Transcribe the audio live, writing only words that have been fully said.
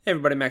Hey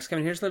everybody, Max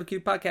coming here. It's a little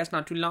cute podcast,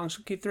 not too long,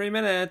 so keep 3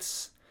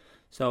 minutes.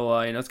 So,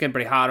 it's getting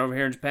pretty hot over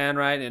here in Japan,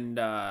 right? And,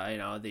 I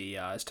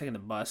was taking the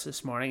bus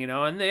this morning,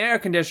 and the air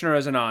conditioner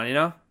isn't on.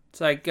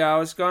 It's like,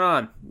 what's going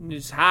on?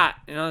 It's hot,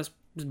 this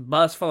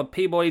bus full of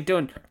people. What are you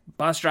doing?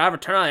 Bus driver,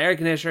 turn on the air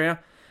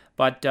conditioner,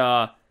 But,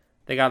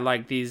 they got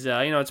like these,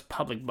 it's a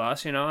public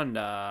bus, and,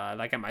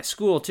 like at my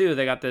school too,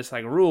 they got this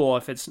like rule.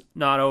 If it's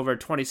not over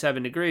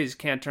 27 degrees, you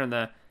can't turn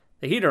the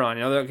heater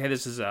on. Okay,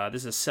 this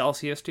is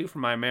Celsius too for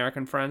my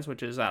American friends,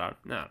 which is, I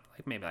don't know,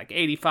 like maybe like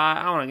 85.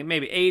 I don't know,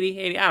 maybe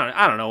 80.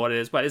 I don't know what it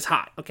is, but it's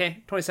hot.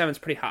 Okay, 27 is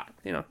pretty hot.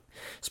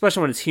 Especially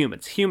when it's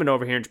humid. It's humid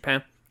over here in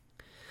Japan.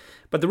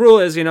 But the rule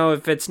is,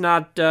 if it's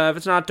not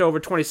over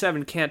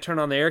 27, you can't turn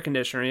on the air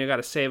conditioner. You got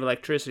to save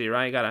electricity,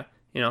 right? You got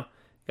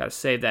to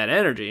save that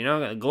energy.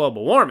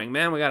 Global warming,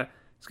 man.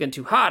 It's getting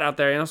too hot out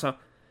there. So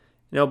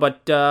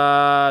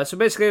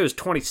basically it was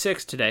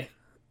 26 today.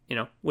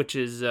 Which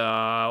is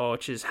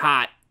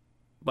hot,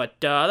 but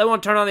they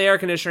won't turn on the air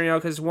conditioner,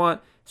 because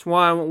it's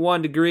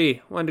one degree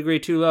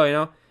too low,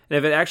 And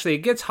if it actually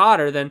gets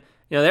hotter, then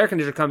the air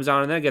conditioner comes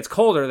on, and then it gets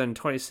colder than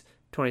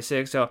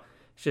 26. So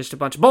it's just a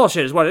bunch of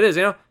bullshit, is what it is,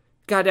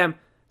 Goddamn,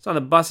 it's on the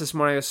bus this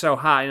morning. It was so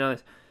hot, a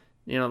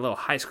little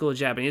high school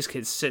Japanese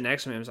kid sitting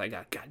next to me. I was like,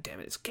 God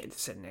damn it, this kid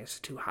sitting next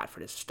to me is too hot for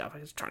this stuff. I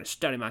was trying to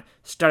study my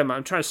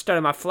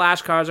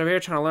flashcards over here,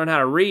 trying to learn how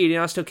to read.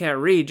 I still can't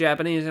read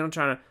Japanese.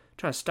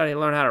 Trying to study and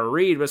learn how to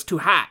read, but it's too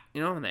hot,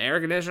 and the air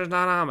conditioner's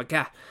not on. My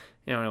God,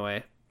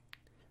 anyway,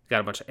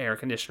 got a bunch of air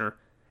conditioner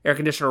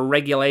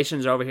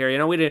regulations over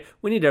here. We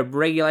need to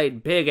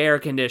regulate big air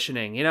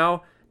conditioning.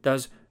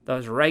 Those they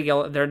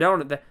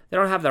don't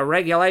have the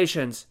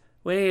regulations.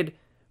 We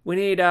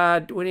need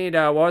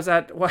what was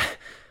that? What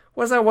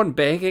was that one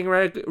banking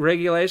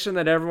regulation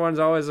that everyone's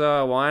always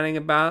whining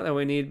about that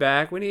we need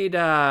back?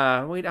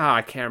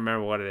 I can't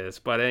remember what it is,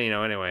 but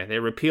anyway, they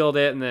repealed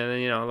it, and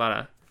then a lot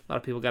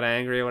of people got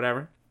angry or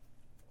whatever.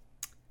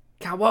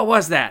 God, what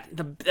was that?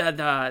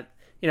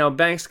 The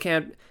banks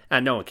can't.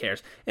 No one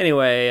cares.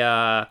 Anyway,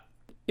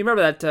 you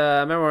remember that?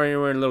 Remember when you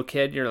were a little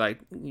kid? You're like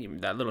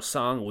that little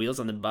song, "Wheels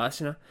on the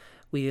Bus."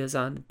 Wheels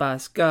on the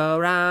bus go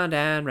round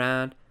and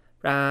round,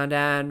 round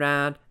and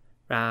round,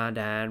 round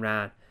and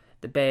round.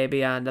 The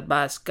baby on the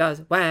bus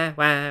goes wah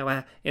wah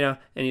wah. And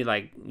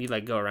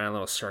you go around a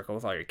little circle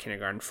with all your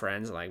kindergarten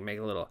friends, and like make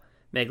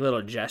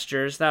little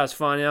gestures. That was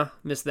fun,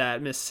 Miss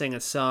singing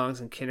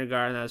songs in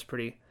kindergarten. That was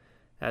pretty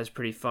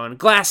fun.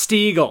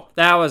 Glass-Steagall.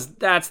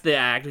 That's the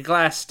act.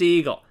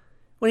 Glass-Steagall.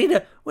 We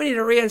need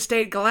to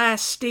reinstate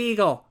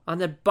Glass-Steagall on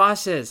the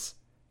buses.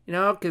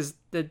 Because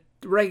the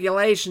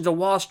regulations of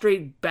Wall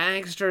Street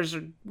banksters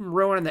are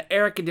ruining the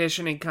air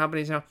conditioning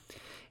companies.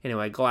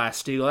 Anyway,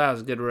 Glass-Steagall. That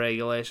was a good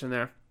regulation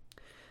there.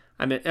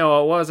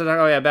 What was it?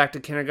 Oh yeah, back to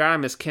kindergarten. I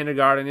miss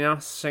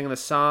kindergarten. Singing the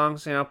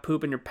songs.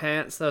 Pooping your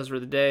pants. Those were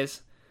the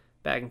days.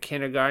 Back in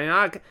kindergarten,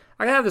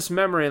 I have this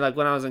memory like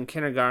when I was in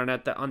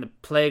kindergarten on the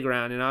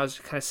playground. I was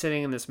kind of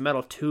sitting in this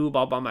metal tube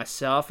all by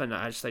myself, and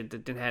I just like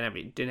didn't have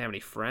any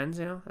friends.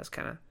 That's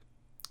kind of.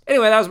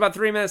 Anyway, that was about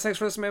 3 minutes. Thanks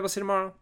for listening. Maybe we'll see you tomorrow.